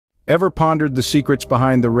Ever pondered the secrets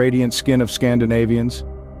behind the radiant skin of Scandinavians?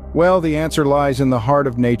 Well, the answer lies in the heart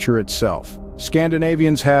of nature itself.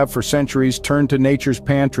 Scandinavians have, for centuries, turned to nature's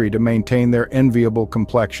pantry to maintain their enviable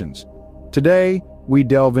complexions. Today, we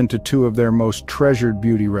delve into two of their most treasured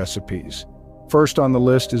beauty recipes. First on the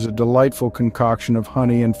list is a delightful concoction of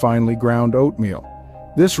honey and finely ground oatmeal.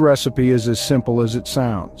 This recipe is as simple as it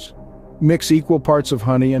sounds. Mix equal parts of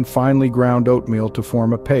honey and finely ground oatmeal to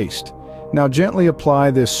form a paste. Now gently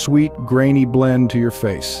apply this sweet, grainy blend to your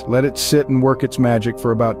face. Let it sit and work its magic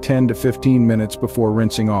for about 10 to 15 minutes before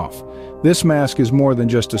rinsing off. This mask is more than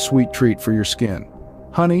just a sweet treat for your skin.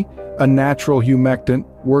 Honey, a natural humectant,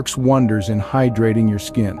 works wonders in hydrating your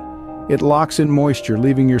skin. It locks in moisture,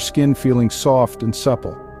 leaving your skin feeling soft and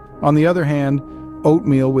supple. On the other hand,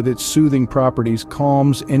 oatmeal with its soothing properties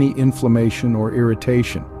calms any inflammation or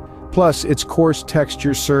irritation. Plus, its coarse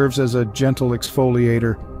texture serves as a gentle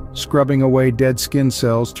exfoliator, scrubbing away dead skin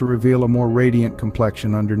cells to reveal a more radiant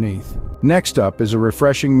complexion underneath. Next up is a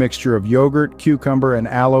refreshing mixture of yogurt, cucumber, and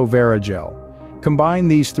aloe vera gel. Combine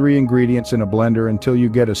these three ingredients in a blender until you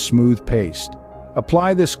get a smooth paste.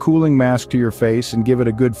 Apply this cooling mask to your face and give it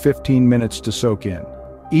a good 15 minutes to soak in.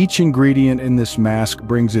 Each ingredient in this mask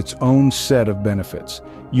brings its own set of benefits.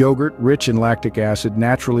 Yogurt, rich in lactic acid,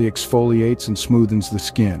 naturally exfoliates and smoothens the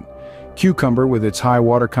skin. Cucumber, with its high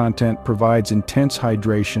water content, provides intense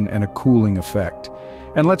hydration and a cooling effect.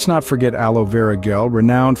 And let's not forget aloe vera gel,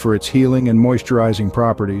 renowned for its healing and moisturizing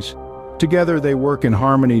properties. Together they work in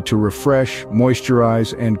harmony to refresh,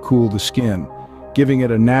 moisturize, and cool the skin, giving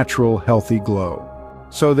it a natural, healthy glow.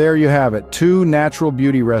 So there you have it, two natural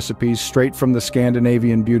beauty recipes straight from the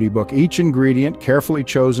Scandinavian beauty book. Each ingredient, carefully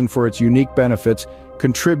chosen for its unique benefits,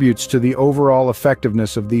 contributes to the overall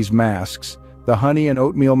effectiveness of these masks. The honey and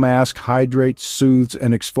oatmeal mask hydrates, soothes,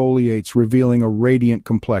 and exfoliates, revealing a radiant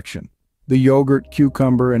complexion. The yogurt,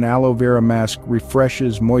 cucumber, and aloe vera mask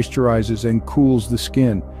refreshes, moisturizes, and cools the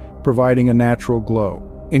skin, providing a natural glow.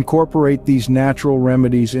 Incorporate these natural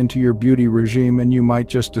remedies into your beauty regime and you might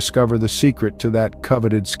just discover the secret to that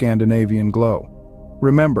coveted Scandinavian glow.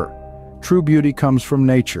 Remember, true beauty comes from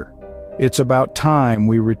nature. It's about time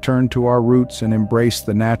we return to our roots and embrace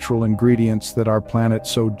the natural ingredients that our planet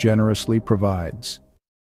so generously provides.